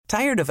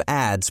Tired of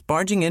ads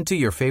barging into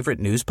your favorite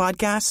news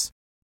podcasts?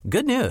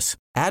 Good news.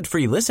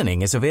 Ad-free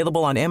listening is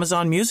available on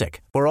Amazon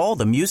Music for all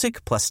the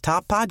music plus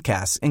top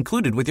podcasts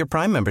included with your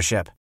Prime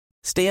membership.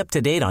 Stay up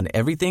to date on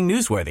everything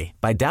newsworthy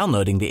by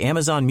downloading the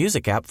Amazon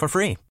Music app for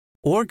free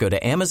or go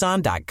to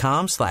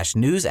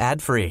amazon.com/news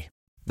ad free.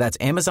 That's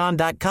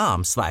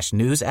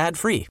amazon.com/news ad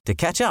free to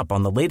catch up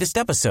on the latest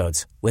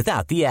episodes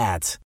without the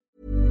ads.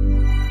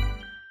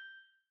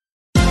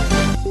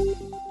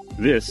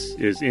 This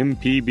is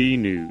MPB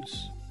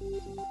News.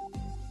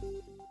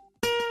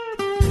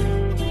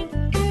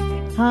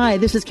 Hi,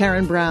 this is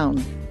Karen Brown.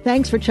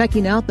 Thanks for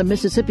checking out the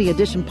Mississippi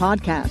Edition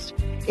podcast.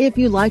 If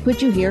you like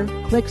what you hear,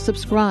 click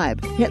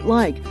subscribe, hit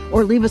like,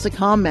 or leave us a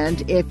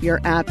comment if your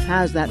app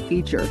has that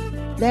feature.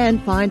 Then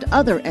find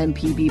other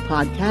MPB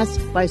podcasts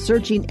by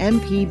searching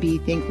MPB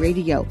Think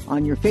Radio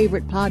on your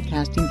favorite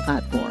podcasting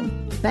platform.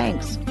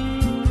 Thanks.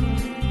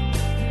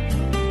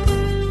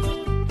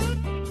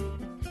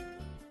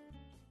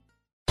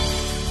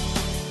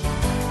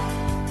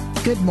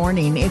 Good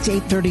morning. It's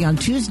 8:30 on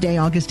Tuesday,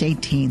 August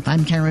 18th.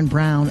 I'm Karen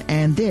Brown,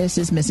 and this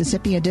is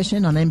Mississippi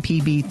Edition on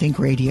MPB Think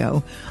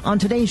Radio. On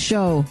today's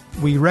show,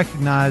 we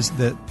recognize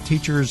that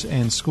teachers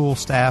and school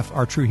staff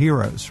are true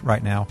heroes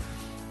right now,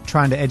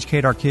 trying to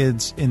educate our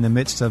kids in the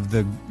midst of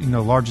the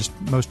largest,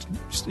 most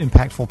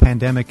impactful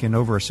pandemic in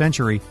over a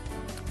century.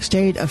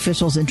 State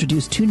officials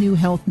introduced 2 new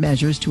health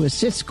measures to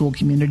assist school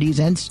communities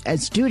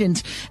as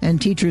students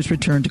and teachers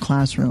return to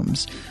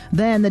classrooms.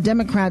 Then the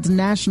Democrats'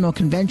 National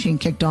Convention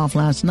kicked off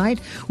last night.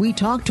 We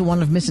talked to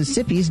one of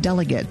Mississippi's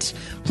delegates.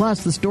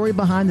 Plus, the story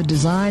behind the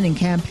design and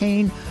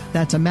campaign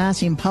that's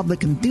amassing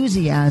public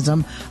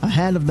enthusiasm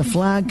ahead of the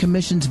Flag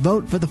Commission's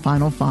vote for the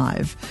Final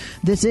Five.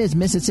 This is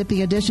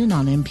Mississippi Edition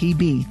on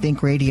MPB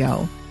Think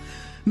Radio.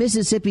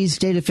 Mississippi's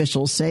state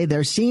officials say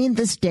they're seeing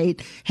the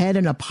state head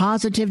in a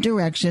positive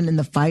direction in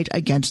the fight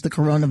against the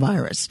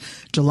coronavirus.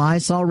 July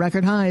saw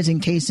record highs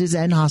in cases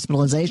and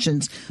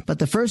hospitalizations, but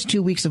the first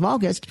 2 weeks of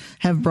August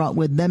have brought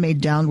with them a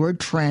downward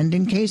trend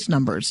in case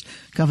numbers.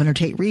 Governor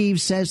Tate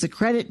Reeves says the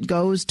credit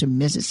goes to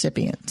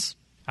Mississippians.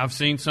 I've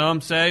seen some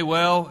say,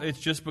 well,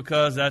 it's just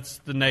because that's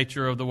the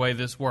nature of the way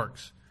this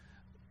works.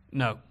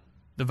 No.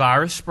 The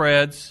virus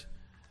spreads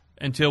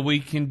until we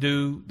can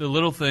do the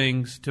little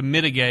things to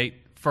mitigate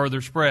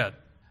further spread.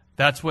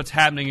 That's what's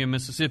happening in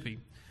Mississippi.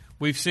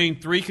 We've seen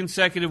 3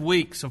 consecutive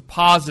weeks of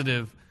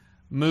positive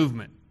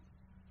movement.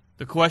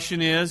 The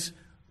question is,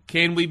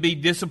 can we be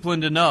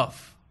disciplined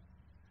enough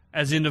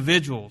as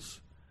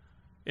individuals,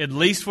 at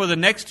least for the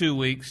next 2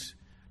 weeks,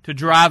 to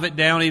drive it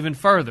down even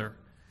further?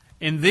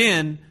 And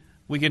then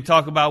we can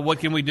talk about what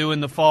can we do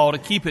in the fall to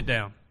keep it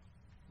down.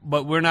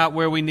 But we're not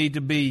where we need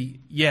to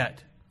be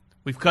yet.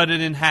 We've cut it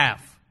in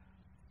half.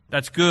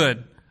 That's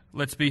good.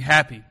 Let's be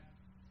happy.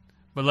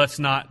 But let's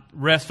not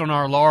rest on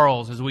our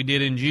laurels as we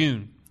did in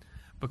June.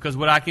 Because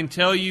what I can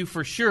tell you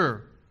for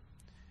sure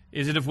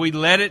is that if we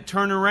let it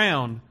turn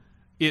around,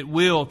 it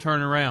will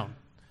turn around.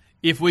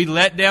 If we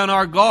let down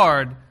our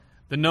guard,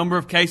 the number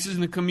of cases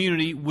in the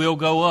community will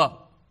go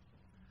up.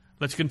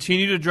 Let's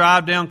continue to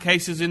drive down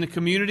cases in the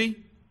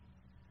community,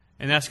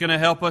 and that's going to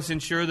help us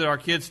ensure that our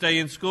kids stay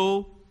in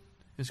school.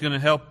 It's going to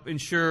help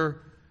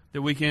ensure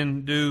that we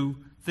can do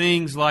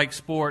things like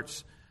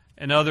sports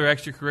and other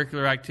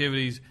extracurricular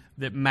activities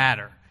that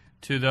matter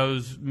to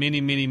those many,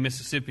 many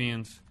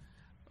Mississippians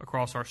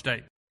across our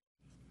state.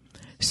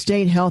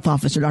 State Health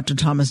Officer Dr.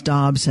 Thomas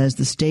Dobbs says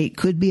the state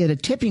could be at a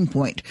tipping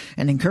point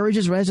and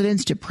encourages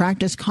residents to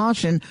practice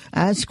caution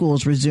as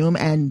schools resume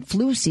and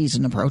flu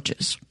season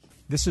approaches.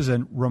 This is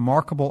a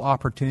remarkable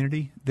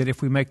opportunity that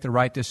if we make the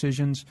right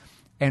decisions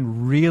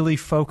and really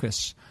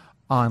focus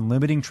on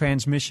limiting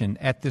transmission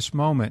at this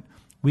moment,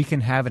 we can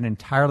have an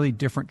entirely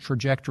different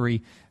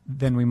trajectory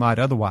than we might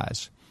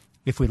otherwise.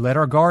 If we let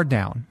our guard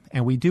down,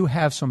 and we do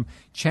have some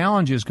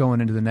challenges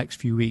going into the next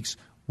few weeks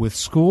with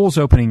schools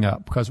opening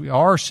up, because we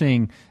are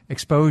seeing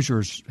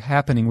exposures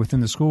happening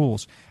within the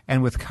schools,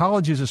 and with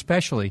colleges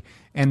especially,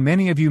 and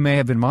many of you may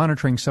have been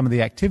monitoring some of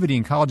the activity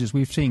in colleges.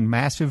 We've seen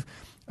massive,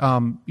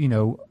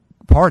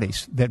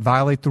 parties that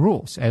violate the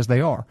rules as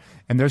they are,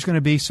 and there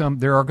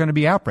are going to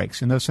be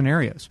outbreaks in those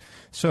scenarios.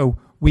 So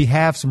we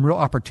have some real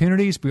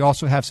opportunities. We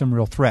also have some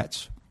real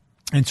threats.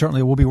 And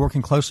certainly we'll be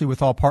working closely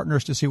with all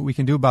partners to see what we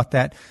can do about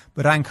that.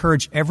 But I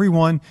encourage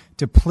everyone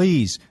to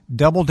please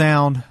double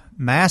down,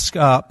 mask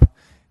up,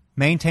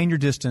 maintain your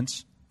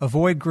distance,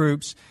 avoid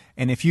groups.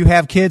 And if you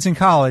have kids in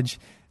college,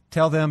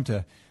 tell them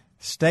to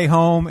stay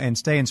home and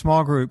stay in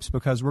small groups,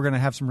 because we're going to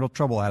have some real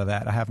trouble out of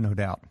that, I have no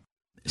doubt.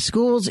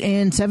 Schools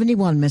in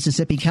 71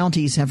 Mississippi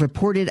counties have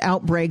reported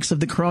outbreaks of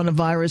the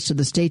coronavirus to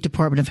the State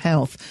Department of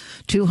Health.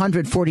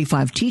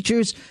 245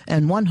 teachers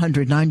and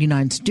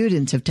 199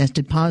 students have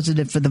tested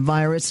positive for the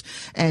virus,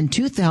 and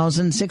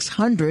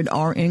 2,600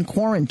 are in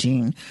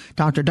quarantine.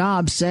 Dr.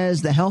 Dobbs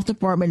says the health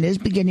department is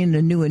beginning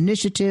a new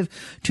initiative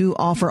to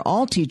offer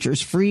all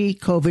teachers free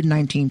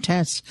COVID-19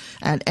 tests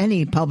at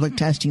any public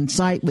testing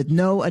site with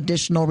no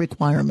additional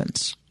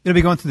requirements. It'll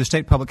be going through the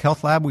State Public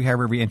Health Lab. We have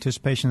every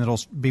anticipation that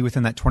it'll be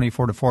within that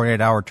 24 to 48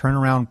 hour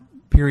turnaround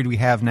period we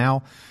have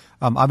now.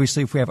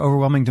 Obviously, if we have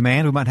overwhelming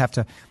demand, we might have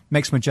to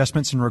make some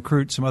adjustments and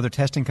recruit some other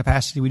testing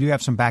capacity. We do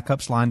have some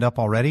backups lined up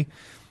already.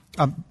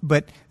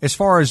 But as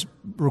far as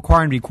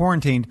requiring to be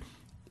quarantined,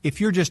 if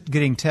you're just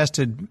getting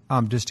tested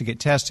just to get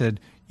tested,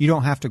 you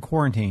don't have to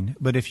quarantine.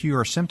 But if you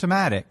are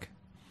symptomatic,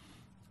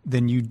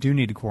 then you do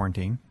need to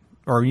quarantine,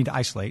 or you need to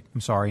isolate.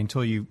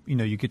 Until you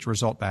get your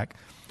result back.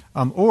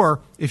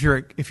 Or if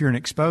you're an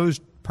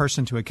exposed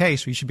person to a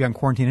case, you should be on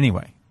quarantine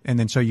anyway, and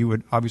then so you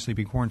would obviously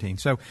be quarantined.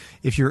 So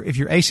if you're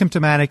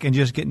asymptomatic and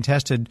just getting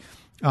tested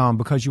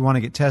because you want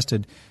to get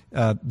tested,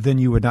 then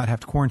you would not have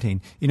to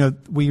quarantine.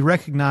 We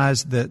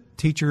recognize that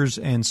teachers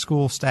and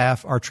school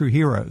staff are true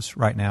heroes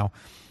right now,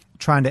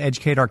 trying to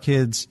educate our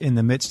kids in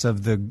the midst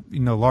of the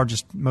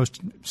largest,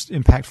 most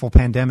impactful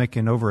pandemic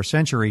in over a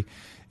century.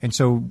 And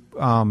so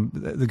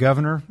the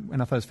governor,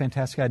 and I thought it was a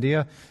fantastic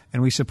idea,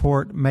 and we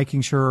support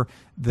making sure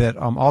that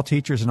all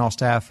teachers and all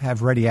staff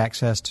have ready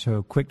access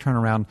to quick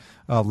turnaround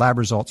lab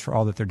results for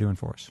all that they're doing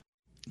for us.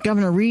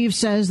 Governor Reeves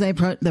says they're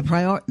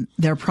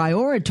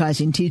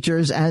prioritizing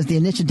teachers as the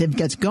initiative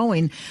gets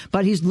going,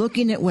 but he's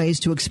looking at ways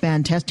to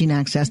expand testing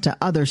access to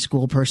other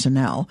school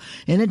personnel.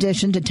 In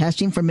addition to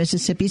testing for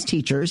Mississippi's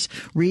teachers,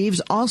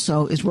 Reeves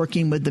also is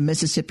working with the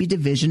Mississippi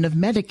Division of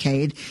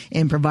Medicaid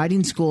in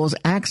providing schools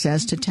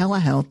access to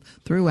telehealth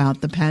throughout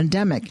the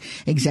pandemic.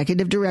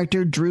 Executive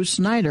Director Drew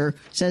Snyder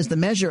says the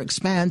measure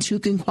expands who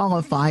can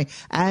qualify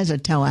as a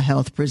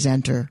telehealth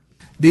presenter.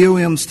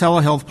 DOM's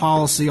telehealth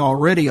policy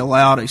already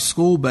allowed a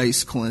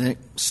school-based clinic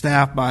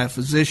staffed by a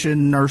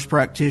physician, nurse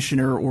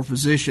practitioner, or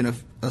physician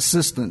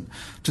assistant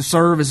to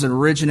serve as an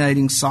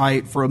originating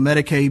site for a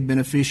Medicaid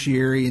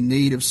beneficiary in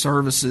need of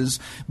services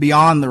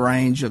beyond the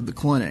range of the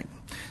clinic.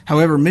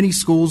 However, many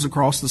schools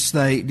across the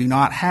state do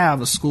not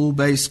have a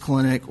school-based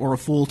clinic or a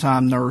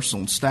full-time nurse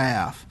on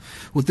staff.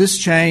 With this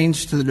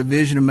change to the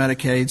Division of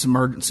Medicaid's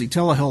emergency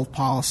telehealth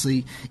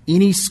policy,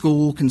 any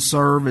school can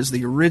serve as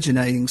the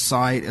originating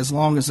site as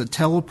long as a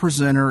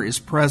telepresenter is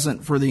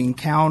present for the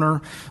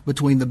encounter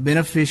between the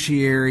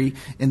beneficiary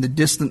and the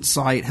distant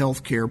site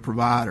healthcare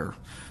provider.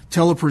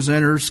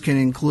 Telepresenters can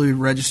include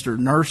registered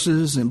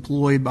nurses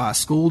employed by a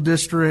school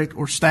district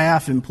or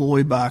staff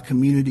employed by a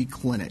community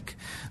clinic.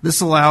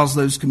 This allows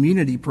those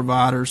community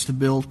providers to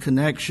build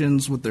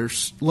connections with their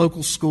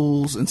local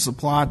schools and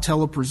supply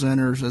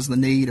telepresenters as the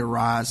need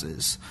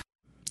arises.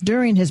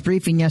 During his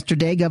briefing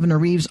yesterday, Governor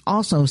Reeves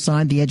also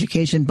signed the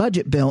education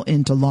budget bill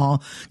into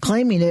law,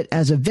 claiming it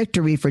as a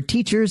victory for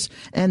teachers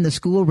and the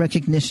school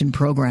recognition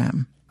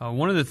program.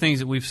 One of the things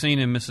that we've seen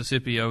in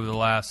Mississippi over the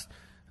last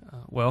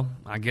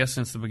I guess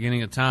since the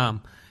beginning of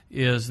time,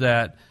 is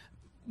that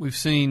we've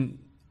seen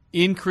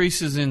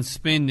increases in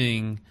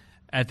spending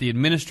at the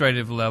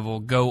administrative level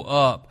go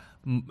up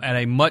at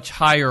a much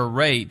higher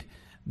rate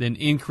than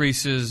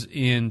increases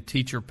in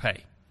teacher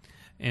pay.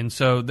 And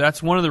so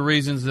that's one of the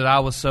reasons that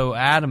I was so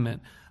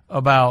adamant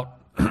about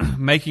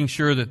making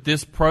sure that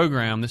this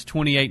program, this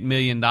 $28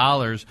 million,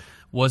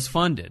 was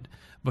funded,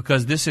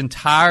 because this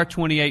entire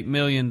 $28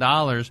 million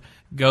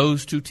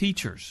goes to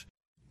teachers.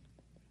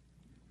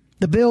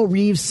 The bill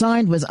Reeves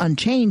signed was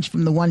unchanged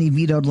from the one he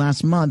vetoed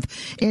last month.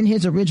 In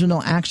his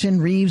original action,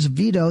 Reeves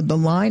vetoed the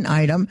line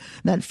item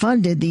that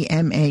funded the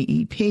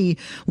MAEP,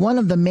 one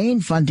of the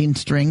main funding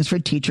strings for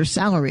teacher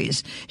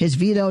salaries. His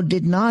veto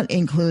did not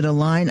include a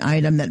line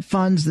item that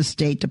funds the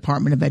State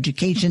Department of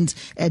Education's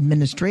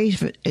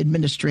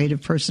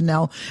administrative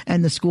personnel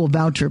and the school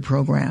voucher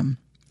program.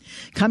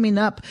 Coming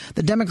up,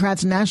 the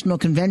Democrats' National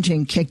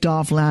Convention kicked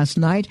off last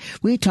night.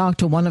 We talked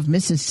to one of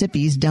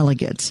Mississippi's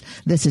delegates.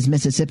 This is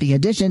Mississippi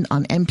Edition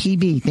on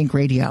MPB Think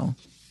Radio.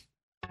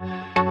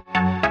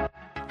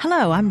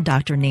 Hello, I'm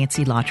Dr.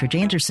 Nancy Lottridge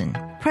Anderson,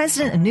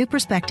 president of New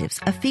Perspectives,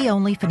 a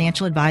fee-only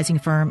financial advising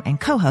firm and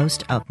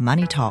co-host of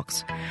Money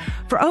Talks.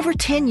 For over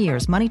 10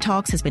 years, Money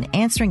Talks has been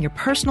answering your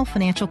personal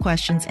financial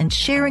questions and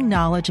sharing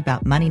knowledge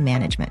about money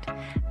management.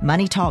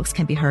 Money Talks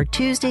can be heard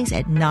Tuesdays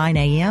at 9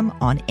 a.m.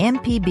 on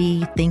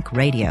MPB Think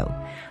Radio.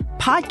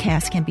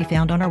 Podcasts can be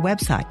found on our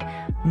website,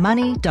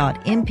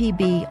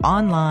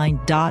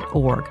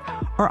 money.mpbonline.org,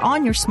 or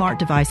on your smart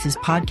device's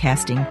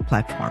podcasting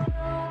platform.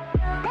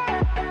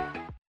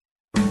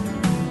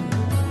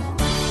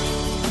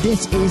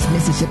 This is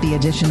Mississippi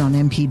Edition on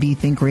MPB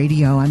Think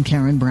Radio. I'm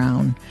Karen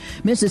Brown.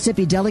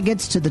 Mississippi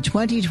delegates to the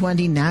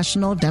 2020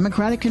 National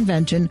Democratic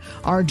Convention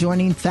are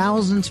joining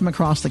thousands from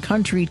across the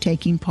country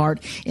taking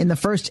part in the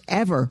first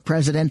ever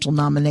presidential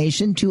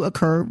nomination to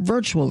occur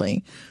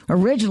virtually.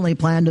 Originally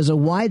planned as a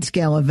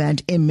wide-scale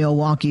event in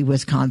Milwaukee,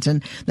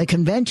 Wisconsin, the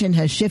convention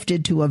has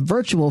shifted to a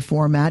virtual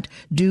format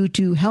due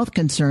to health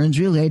concerns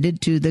related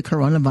to the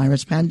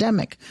coronavirus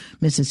pandemic.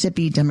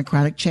 Mississippi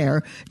Democratic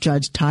Chair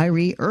Judge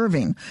Tyree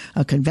Irving,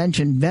 a convention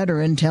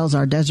veteran, tells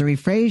our Desiree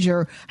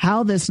Frazier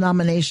how this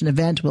nomination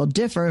event will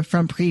differ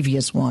from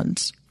previous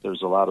ones.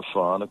 There's a lot of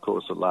fun, of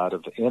course, a lot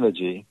of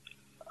energy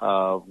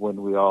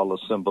when we all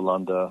assemble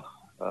under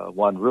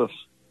one roof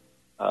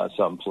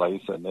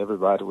someplace, and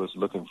everybody was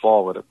looking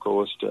forward, of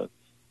course, to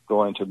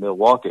going to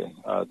Milwaukee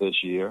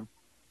this year.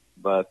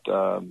 But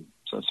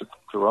since the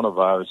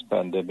coronavirus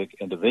pandemic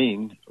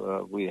intervened,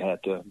 we had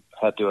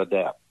to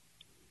adapt.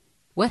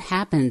 What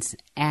happens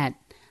at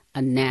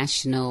a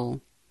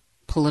national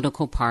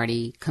political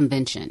party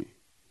convention?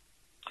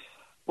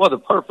 Well, the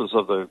purpose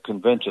of the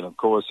convention, of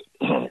course,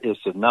 is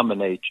to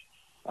nominate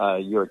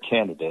your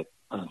candidate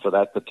for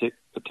that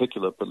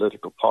particular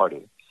political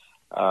party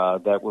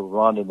that will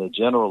run in the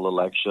general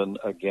election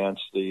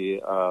against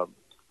a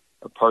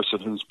person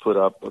who's put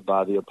up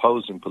by the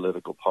opposing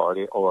political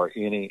party or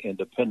any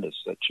independents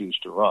that choose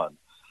to run.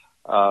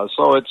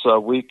 So it's a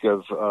week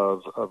of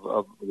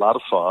a lot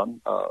of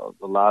fun, a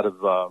lot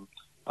of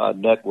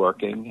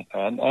networking,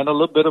 and a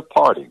little bit of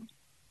partying.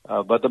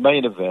 But the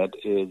main event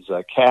is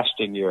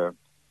casting your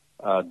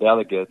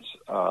delegates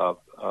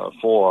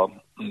for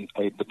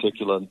a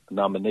particular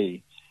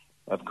nominee.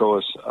 Of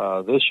course,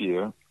 this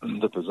year,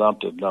 the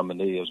presumptive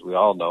nominee, as we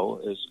all know,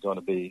 is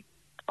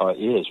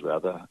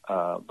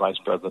Vice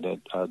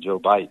President Joe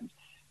Biden.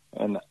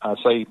 And I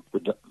say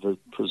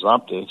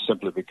presumptive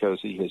simply because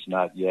he has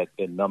not yet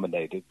been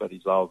nominated, but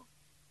he's all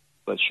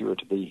but sure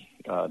to be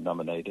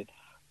nominated,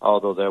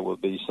 although there will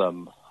be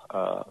some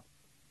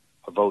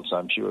votes,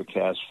 I'm sure,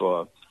 cast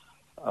for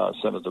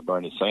Senator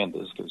Bernie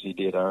Sanders, because he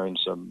did earn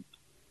some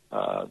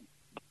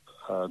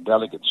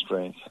delegate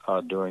strength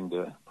during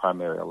the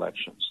primary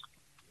elections.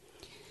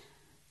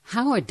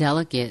 How are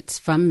delegates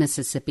from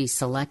Mississippi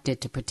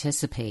selected to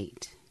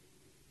participate?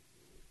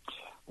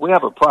 We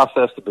have a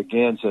process that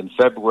begins in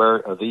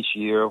February of each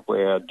year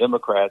where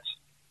Democrats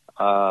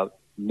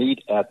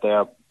meet at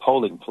their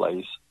polling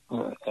place,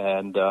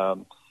 and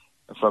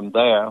from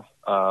there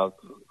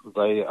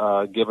they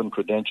are given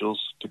credentials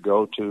to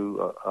go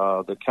to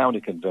the county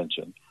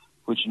convention,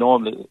 which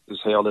normally is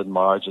held in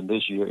March, and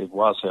this year it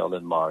was held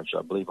in March,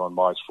 I believe on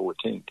March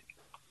 14th.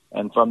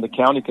 And from the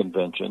county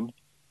convention,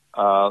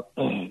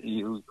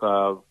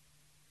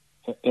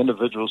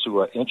 individuals who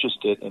are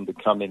interested in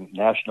becoming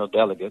national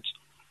delegates,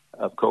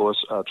 of course,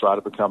 try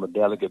to become a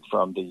delegate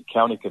from the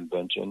county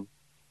convention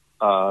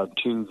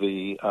to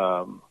the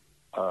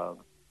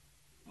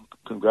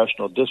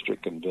congressional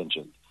district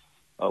convention.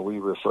 We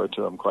refer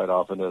to them quite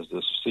often as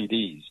the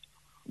CDs.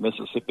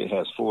 Mississippi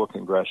has 4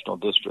 congressional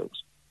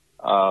districts.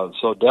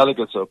 So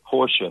delegates are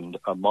portioned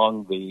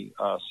among the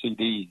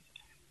CDs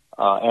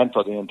and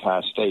for the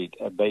entire state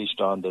based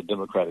on the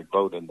Democratic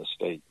vote in the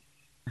state.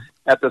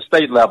 At the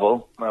state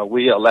level,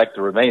 we elect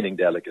the remaining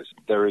delegates.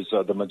 There is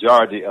the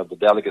majority of the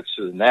delegates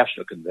to the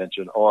national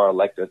convention are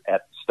elected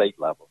at the state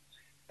level.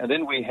 And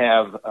then we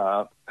have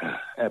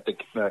at the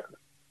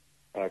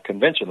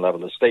convention level,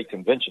 the state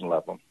convention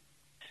level,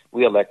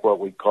 we elect what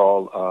we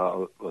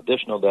call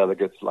additional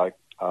delegates like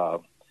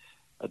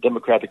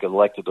Democratic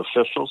elected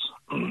officials,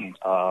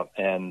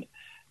 and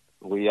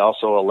we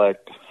also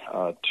elect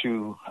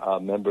 2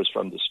 members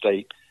from the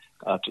state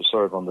to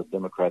serve on the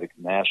Democratic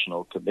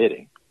National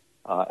Committee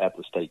at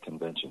the state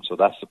convention. So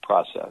that's the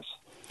process.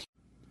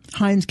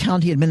 Hinds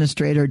County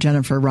Administrator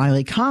Jennifer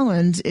Riley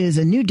Collins is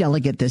a new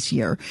delegate this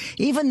year.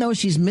 Even though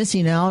she's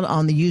missing out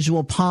on the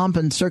usual pomp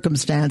and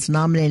circumstance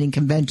nominating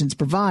conventions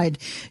provide,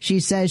 she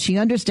says she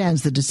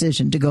understands the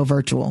decision to go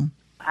virtual.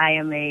 I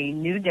am a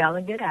new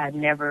delegate. I've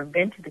never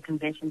been to the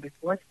convention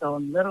before, so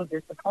I'm a little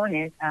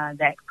disappointed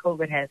that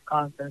COVID has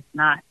caused us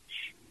not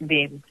to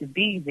be able to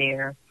be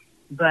there.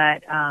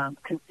 But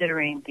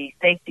considering the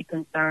safety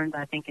concerns,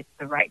 I think it's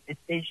the right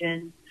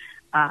decision.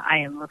 I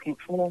am looking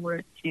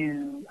forward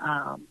to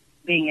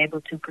being able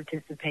to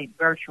participate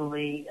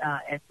virtually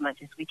as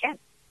much as we can.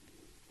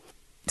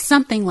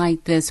 Something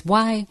like this,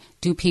 why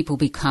do people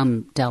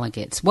become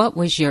delegates? What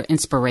was your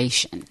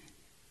inspiration?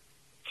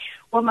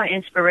 Well, my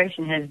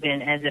inspiration has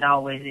been, as it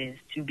always is,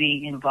 to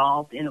be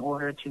involved in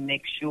order to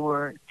make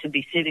sure, to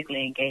be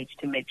civically engaged,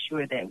 to make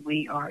sure that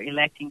we are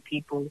electing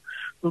people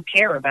who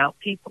care about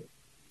people.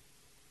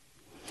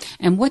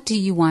 And what do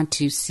you want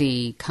to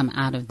see come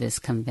out of this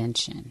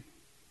convention?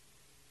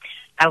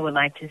 I would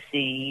like to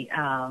see,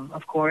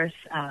 of course,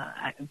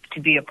 to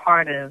be a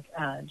part of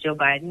Joe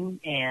Biden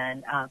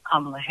and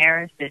Kamala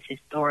Harris, this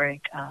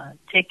historic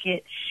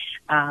ticket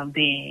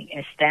being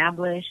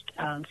established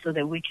so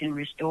that we can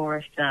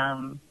restore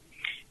some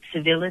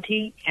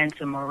civility and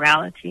some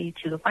morality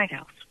to the White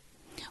House.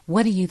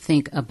 What do you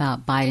think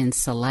about Biden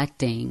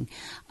selecting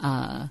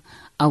a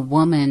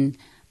woman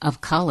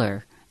of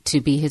color to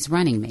be his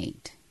running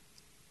mate?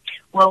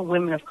 Well,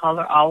 women of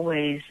color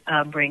always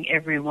bring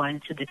everyone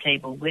to the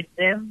table with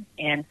them,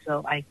 and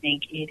so I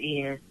think it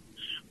is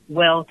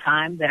well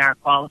timed that our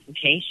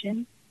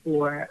qualifications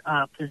for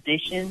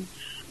position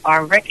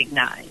are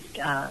recognized.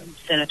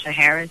 Senator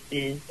Harris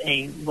is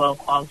a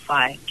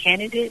well-qualified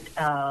candidate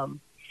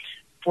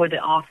for the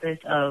office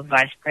of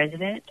vice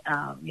president.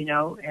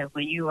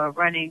 When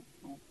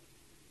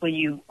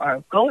you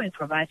are going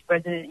for vice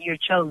president, you're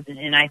chosen,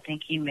 and I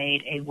think he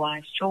made a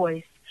wise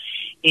choice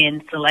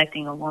in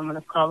selecting a woman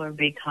of color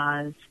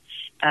because,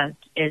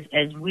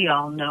 as we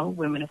all know,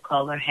 women of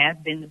color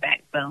have been the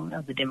backbone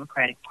of the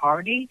Democratic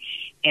Party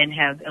and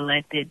have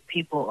elected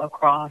people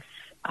across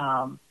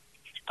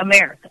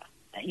America,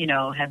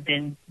 have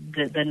been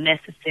the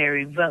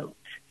necessary votes.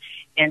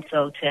 And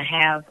so to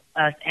have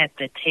us at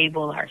the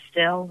table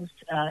ourselves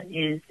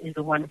is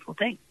a wonderful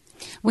thing.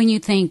 When you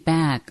think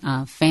back,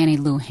 Fannie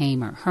Lou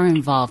Hamer, her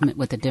involvement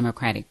with the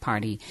Democratic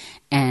Party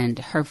and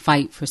her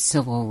fight for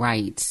civil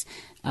rights,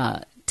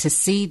 to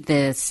see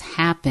this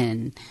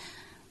happen,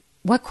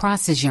 what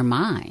crosses your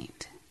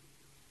mind?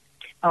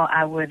 Oh,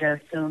 I would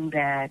assume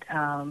that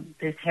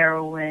this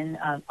heroine,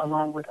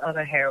 along with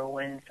other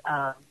heroines,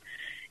 are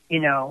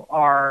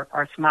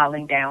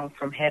smiling down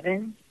from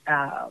heaven.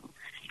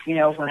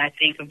 When I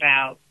think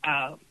about,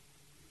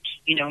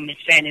 Miss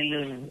Fannie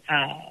Lou,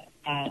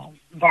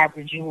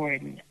 Barbara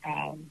Jordan,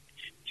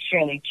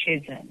 Shirley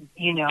Chisholm,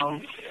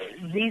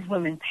 these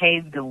women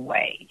paved the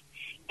way.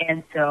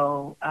 And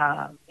so,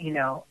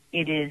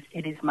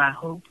 it is my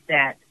hope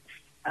that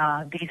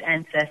these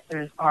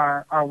ancestors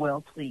are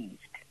well pleased.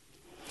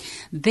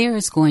 There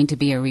is going to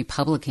be a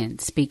Republican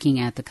speaking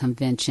at the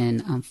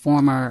convention,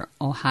 former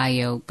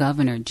Ohio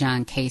Governor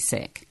John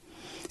Kasich.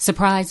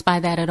 Surprised by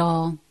that at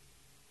all?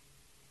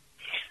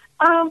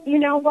 You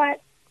know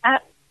what?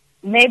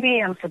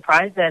 Maybe I'm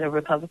surprised that a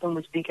Republican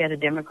would speak at a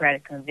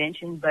Democratic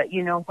convention, but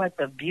you know what?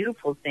 The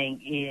beautiful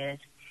thing is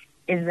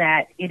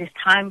that it is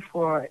time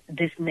for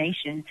this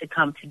nation to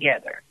come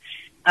together,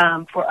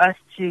 for us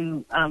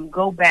to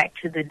go back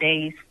to the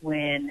days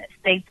when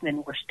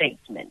statesmen were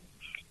statesmen,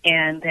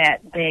 and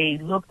that they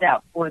looked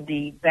out for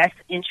the best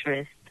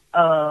interest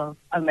of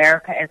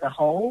America as a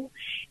whole,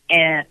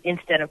 and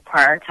instead of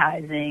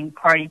prioritizing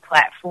party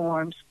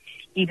platforms,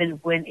 even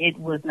when it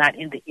was not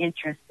in the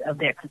interest of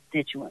their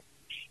constituents.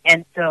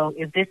 And so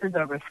if this is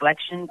a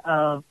reflection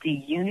of the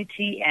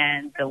unity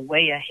and the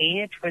way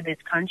ahead for this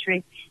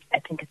country, I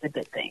think it's a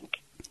good thing.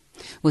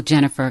 Well,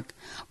 Jennifer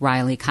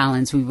Riley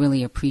Collins, we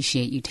really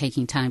appreciate you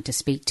taking time to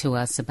speak to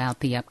us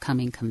about the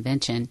upcoming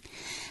convention.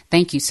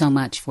 Thank you so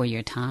much for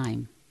your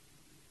time.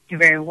 You're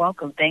very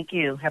welcome. Thank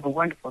you. Have a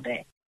wonderful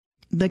day.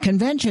 The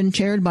convention,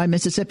 chaired by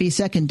Mississippi's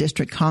 2nd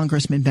District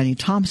Congressman Benny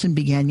Thompson,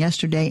 began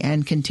yesterday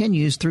and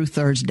continues through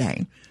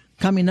Thursday.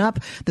 Coming up,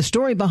 the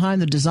story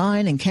behind the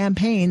design and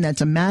campaign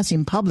that's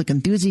amassing public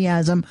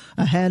enthusiasm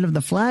ahead of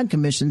the Flag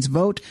Commission's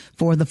vote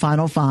for the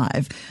Final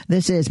Five.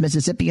 This is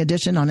Mississippi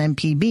Edition on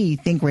MPB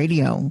Think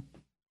Radio.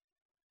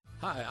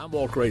 Hi, I'm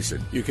Walt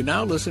Grayson. You can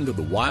now listen to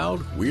the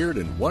wild, weird,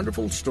 and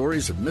wonderful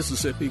stories of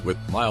Mississippi with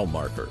Mile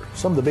Marker.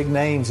 Some of the big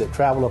names that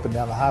travel up and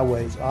down the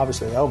highways,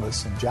 obviously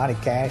Elvis and Johnny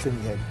Cash, and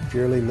you had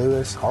Jerry Lee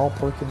Lewis, Carl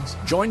Perkins.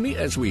 Join me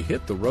as we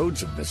hit the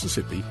roads of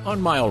Mississippi on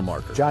Mile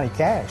Marker. Johnny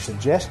Cash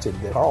suggested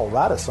that Carl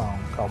write a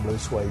song called Blue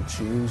Suede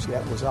Shoes.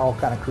 That was all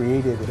kind of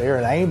created with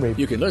Aaron Amory.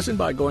 You can listen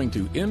by going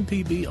to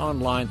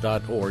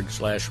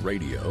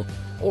mpbonline.org/radio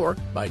or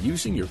by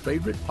using your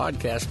favorite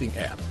podcasting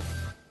app.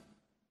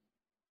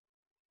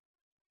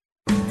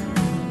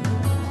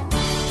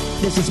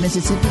 This is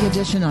Mississippi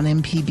Edition on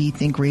MPB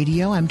Think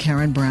Radio. I'm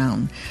Karen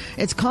Brown.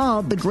 It's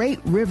called the Great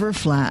River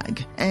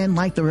Flag, and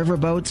like the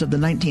riverboats of the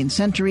 19th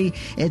century,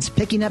 it's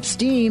picking up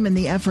steam in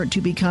the effort to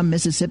become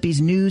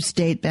Mississippi's new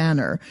state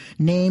banner.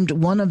 Named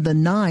one of the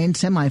 9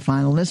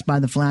 semifinalists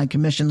by the Flag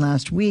Commission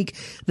last week,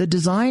 the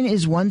design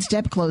is one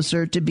step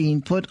closer to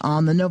being put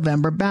on the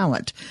November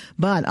ballot.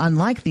 But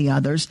unlike the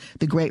others,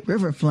 the Great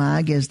River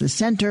Flag is the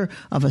center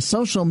of a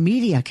social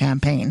media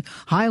campaign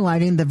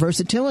highlighting the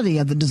versatility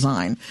of the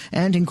design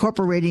and incorporating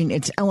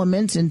its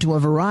elements into a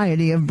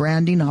variety of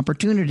branding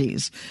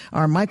opportunities.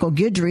 Our Michael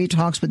Guidry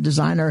talks with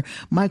designer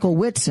Michael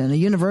Whitson, a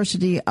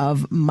University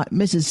of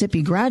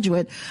Mississippi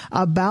graduate,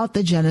 about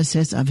the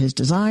genesis of his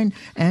design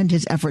and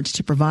his efforts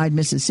to provide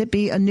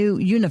Mississippi a new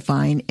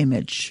unifying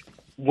image.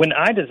 When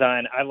I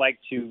design, I like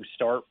to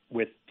start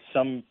with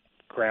some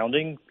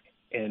grounding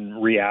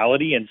in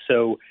reality, and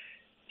so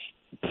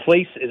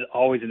place is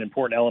always an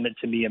important element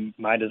to me in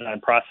my design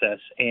process.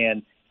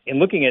 And in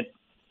looking at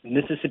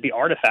Mississippi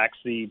artifacts,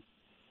 the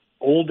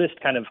oldest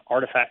kind of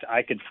artifact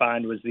I could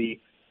find was the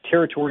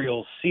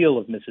territorial seal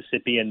of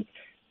Mississippi. And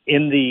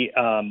in the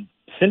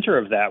center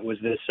of that was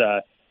this,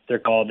 they're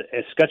called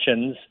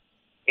escutcheons.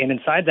 And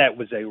inside that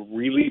was a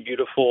really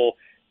beautiful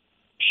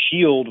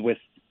shield with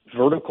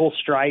vertical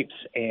stripes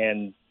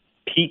and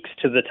peaks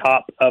to the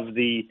top of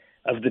the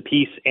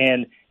piece.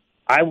 And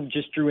I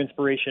just drew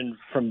inspiration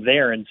from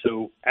there. And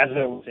so as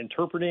I was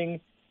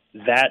interpreting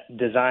that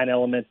design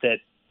element that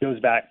goes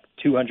back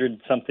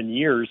 200-something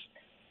years,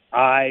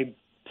 I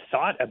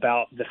thought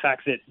about the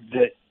fact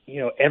that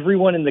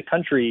everyone in the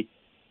country,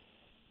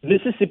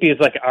 Mississippi is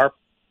like our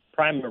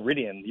prime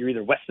meridian. You're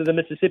either west of the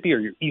Mississippi or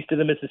you're east of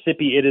the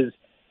Mississippi. It is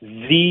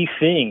the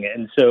thing.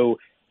 And so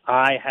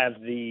I have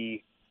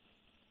the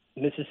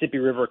Mississippi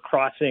River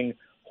crossing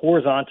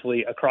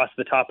horizontally across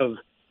the top of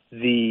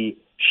the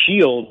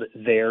shield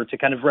there to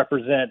kind of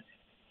represent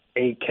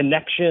a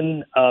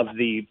connection of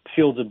the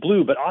fields of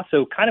blue, but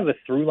also kind of a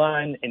through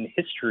line in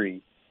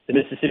history. The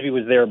Mississippi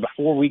was there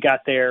before we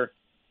got there.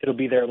 It'll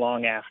be there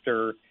long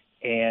after,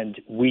 and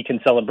we can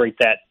celebrate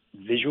that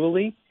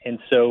visually. And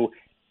so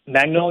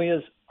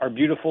magnolias are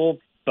beautiful,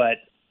 but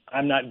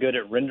I'm not good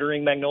at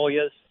rendering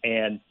magnolias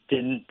and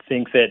didn't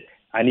think that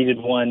I needed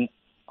one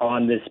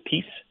on this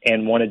piece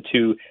and wanted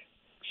to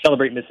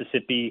celebrate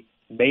Mississippi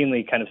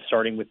mainly kind of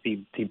starting with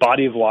the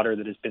body of water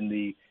that has been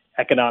the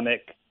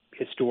economic,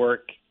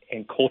 historic,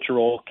 and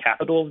cultural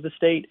capital of the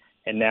state,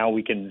 and now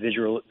we can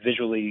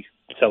visually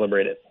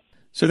celebrate it.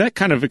 So that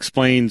kind of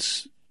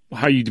explains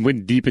how you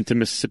went deep into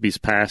Mississippi's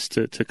past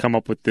to come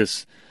up with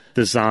this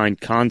design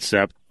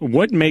concept.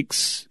 What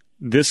makes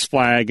this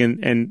flag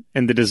and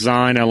the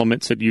design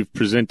elements that you've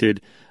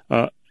presented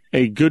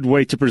a good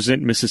way to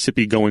present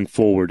Mississippi going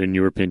forward, in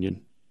your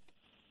opinion?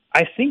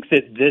 I think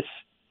that this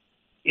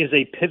is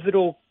a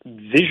pivotal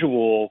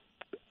visual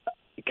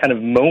kind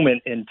of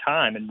moment in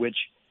time in which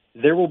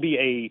there will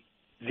be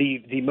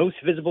the most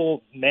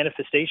visible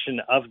manifestation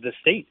of the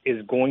state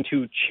is going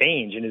to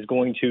change and is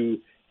going to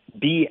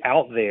be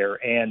out there.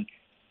 And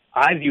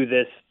I view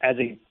this as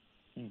a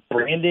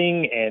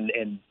branding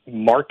and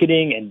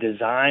marketing and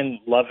design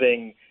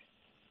loving,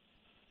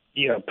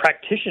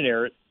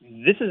 practitioner.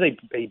 This is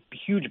a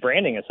huge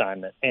branding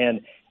assignment.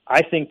 And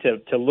I think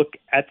to look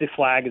at the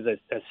flag as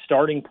a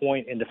starting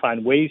point and to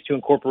find ways to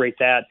incorporate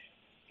that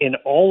in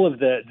all of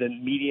the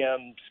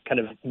mediums kind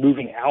of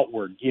moving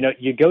outward.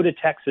 You go to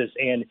Texas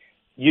and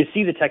you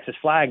see the Texas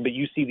flag, but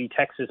you see the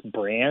Texas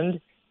brand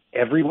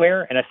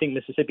everywhere. And I think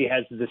Mississippi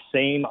has the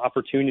same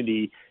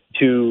opportunity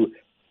to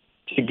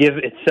give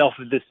itself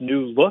this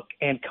new look.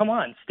 And come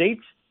on,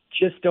 states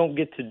just don't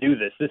get to do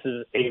this. This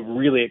is a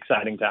really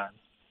exciting time.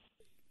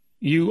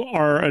 You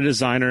are a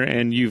designer,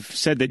 and you've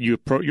said that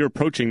you're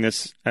approaching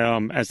this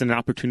as an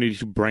opportunity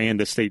to brand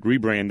the state,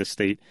 rebrand the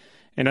state.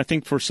 And I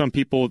think for some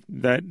people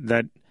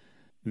that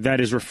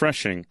is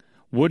refreshing.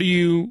 What do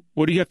you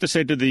have to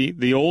say to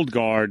the old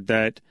guard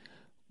that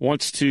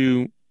wants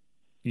to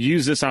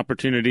use this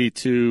opportunity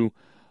to,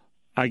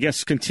 I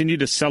guess, continue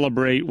to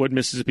celebrate what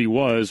Mississippi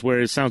was,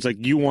 where it sounds like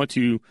you want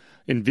to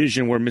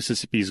envision where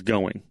Mississippi is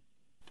going?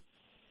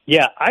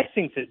 Yeah, I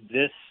think that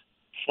this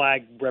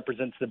flag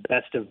represents the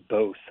best of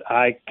both.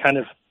 I kind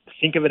of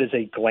think of it as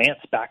a glance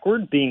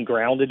backward, being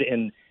grounded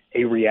in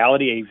a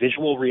reality, a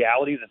visual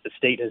reality that the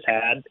state has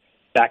had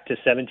back to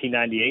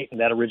 1798 and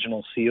that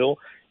original seal,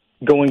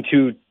 going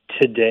to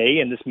today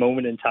in this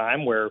moment in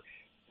time where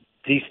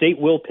the state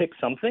will pick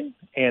something,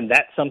 and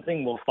that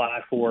something will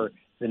fly for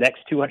the next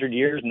 200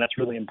 years, and that's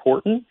really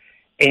important.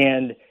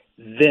 And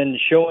then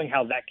showing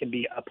how that can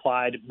be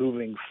applied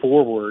moving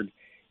forward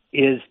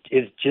is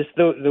just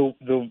the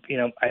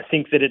I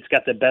think that it's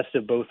got the best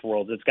of both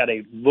worlds. It's got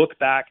a look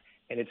back,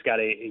 and it's got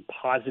a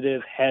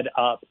positive head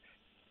up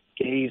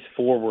gaze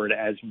forward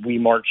as we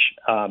march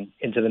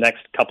into the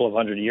next couple of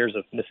hundred years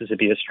of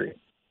Mississippi history.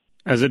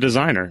 As a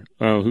designer,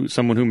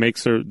 someone who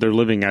makes their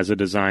living as a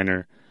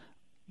designer,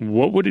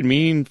 what would it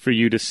mean for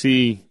you to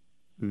see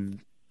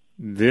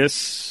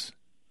this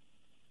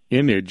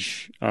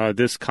image,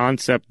 this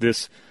concept,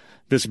 this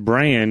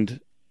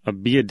brand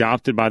be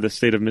adopted by the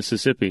state of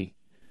Mississippi?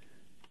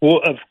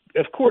 Well,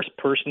 of course,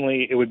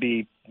 personally, it would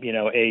be,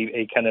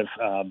 a kind of,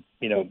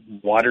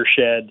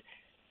 watershed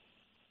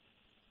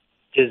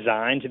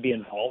design to be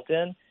involved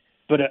in.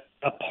 But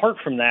apart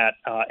from that,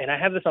 and I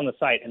have this on the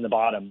site in the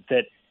bottom,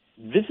 that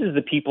this is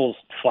the people's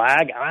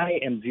flag. I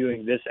am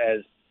viewing this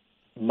as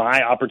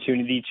my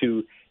opportunity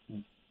to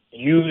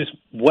use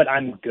what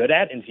I'm good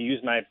at and to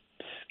use my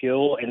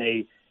skill in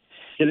a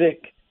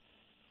civic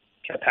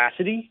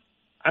capacity.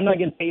 I'm not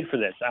getting paid for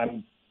this.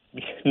 I'm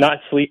not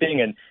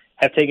sleeping and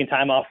have taken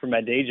time off from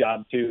my day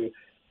job to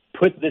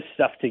put this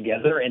stuff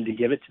together and to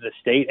give it to the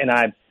state. And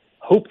I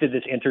hope that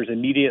this enters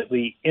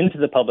immediately into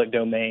the public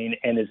domain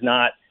and is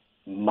not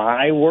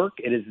my work.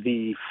 It is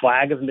the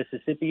flag of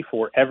Mississippi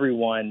for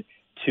everyone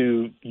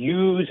to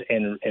use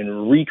and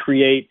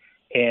recreate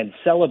and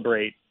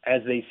celebrate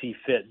as they see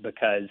fit,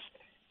 because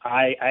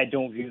I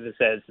don't view this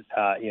as,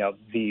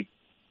 the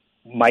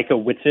Micah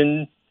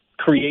Whitson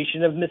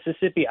creation of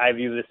Mississippi. I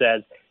view this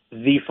as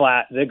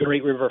the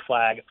Great River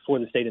flag for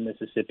the state of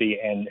Mississippi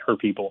and her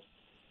people.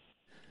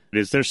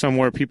 Is there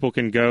somewhere people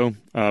can go,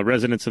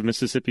 residents of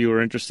Mississippi who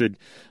are interested,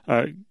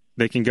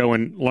 they can go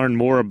and learn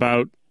more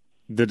about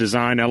the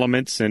design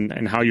elements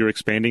and how you're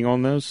expanding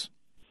on those?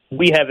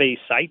 We have a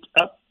site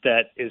up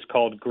that is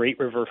called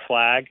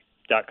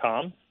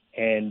greatriverflag.com,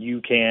 and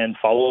you can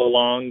follow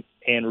along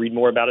and read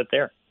more about it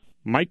there.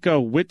 Micah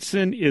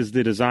Whitson is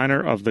the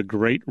designer of the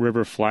Great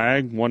River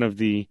Flag, one of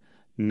the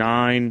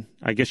 9,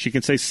 I guess you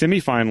can say,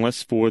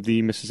 semifinalists for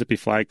the Mississippi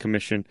Flag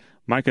Commission.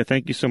 Micah,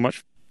 thank you so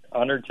much.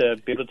 Honored to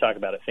be able to talk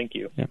about it. Thank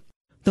you. Yeah.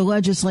 The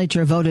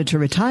legislature voted to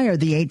retire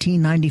the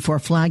 1894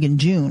 flag in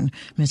June.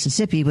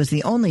 Mississippi was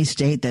the only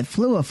state that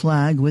flew a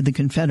flag with the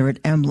Confederate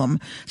emblem.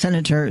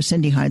 Senator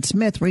Cindy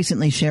Hyde-Smith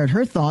recently shared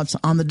her thoughts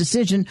on the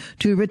decision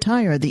to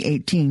retire the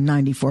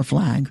 1894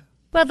 flag.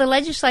 Well, the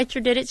legislature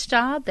did its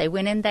job. They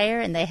went in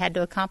there and they had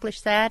to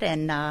accomplish that,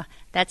 and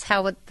that's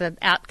how the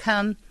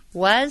outcome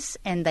was,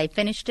 and they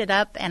finished it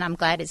up, and I'm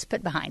glad it's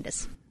put behind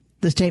us.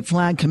 The State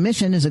Flag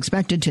Commission is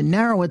expected to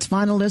narrow its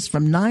finalists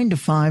from 9 to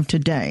 5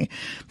 today.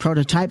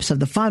 Prototypes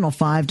of the final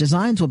 5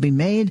 designs will be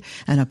made,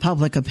 and a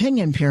public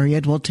opinion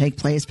period will take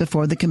place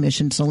before the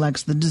commission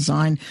selects the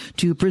design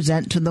to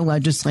present to the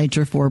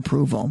legislature for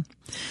approval.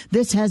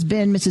 This has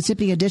been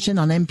Mississippi Edition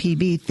on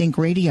MPB Think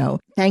Radio.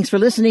 Thanks for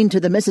listening to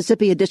the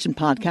Mississippi Edition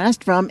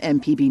podcast from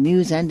MPB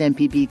News and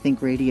MPB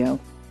Think Radio.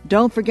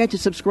 Don't forget to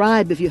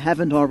subscribe if you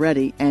haven't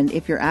already, and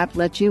if your app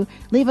lets you,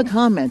 leave a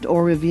comment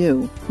or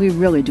review. We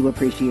really do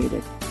appreciate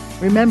it.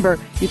 Remember,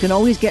 you can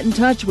always get in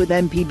touch with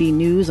MPB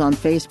News on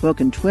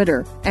Facebook and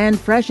Twitter, and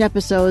fresh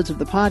episodes of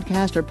the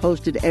podcast are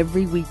posted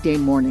every weekday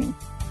morning.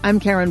 I'm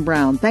Karen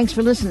Brown. Thanks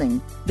for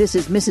listening. This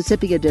is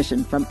Mississippi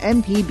Edition from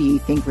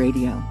MPB Think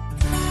Radio.